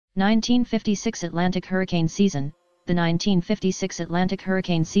1956 Atlantic hurricane season. The 1956 Atlantic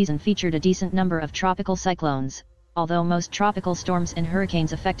hurricane season featured a decent number of tropical cyclones, although most tropical storms and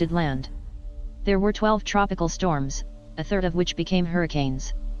hurricanes affected land. There were 12 tropical storms, a third of which became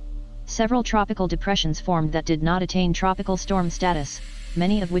hurricanes. Several tropical depressions formed that did not attain tropical storm status,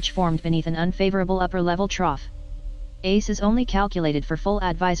 many of which formed beneath an unfavorable upper-level trough. ACE is only calculated for full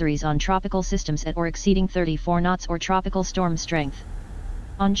advisories on tropical systems at or exceeding 34 knots or tropical storm strength.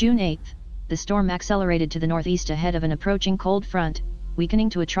 On June 8, the storm accelerated to the northeast ahead of an approaching cold front, weakening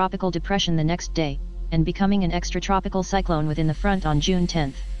to a tropical depression the next day, and becoming an extratropical cyclone within the front on June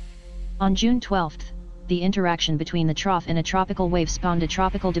 10. On June 12, the interaction between the trough and a tropical wave spawned a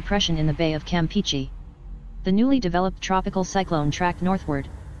tropical depression in the Bay of Campeche. The newly developed tropical cyclone tracked northward,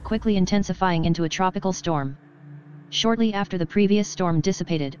 quickly intensifying into a tropical storm. Shortly after the previous storm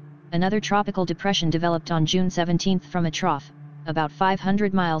dissipated, another tropical depression developed on June 17 from a trough, about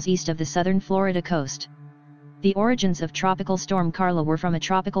 500 miles east of the southern Florida coast. The origins of Tropical Storm Carla were from a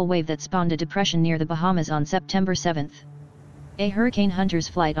tropical wave that spawned a depression near the Bahamas on September 7. A hurricane hunter's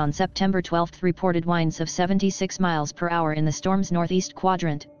flight on September 12 reported winds of 76 miles per hour in the storm's northeast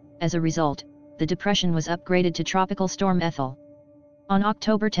quadrant. As a result, the depression was upgraded to Tropical Storm Ethel. On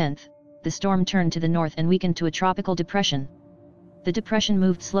October 10, the storm turned to the north and weakened to a tropical depression. The depression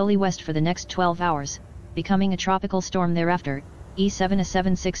moved slowly west for the next 12 hours, becoming a tropical storm thereafter, E7 A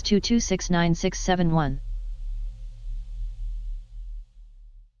 7622696771.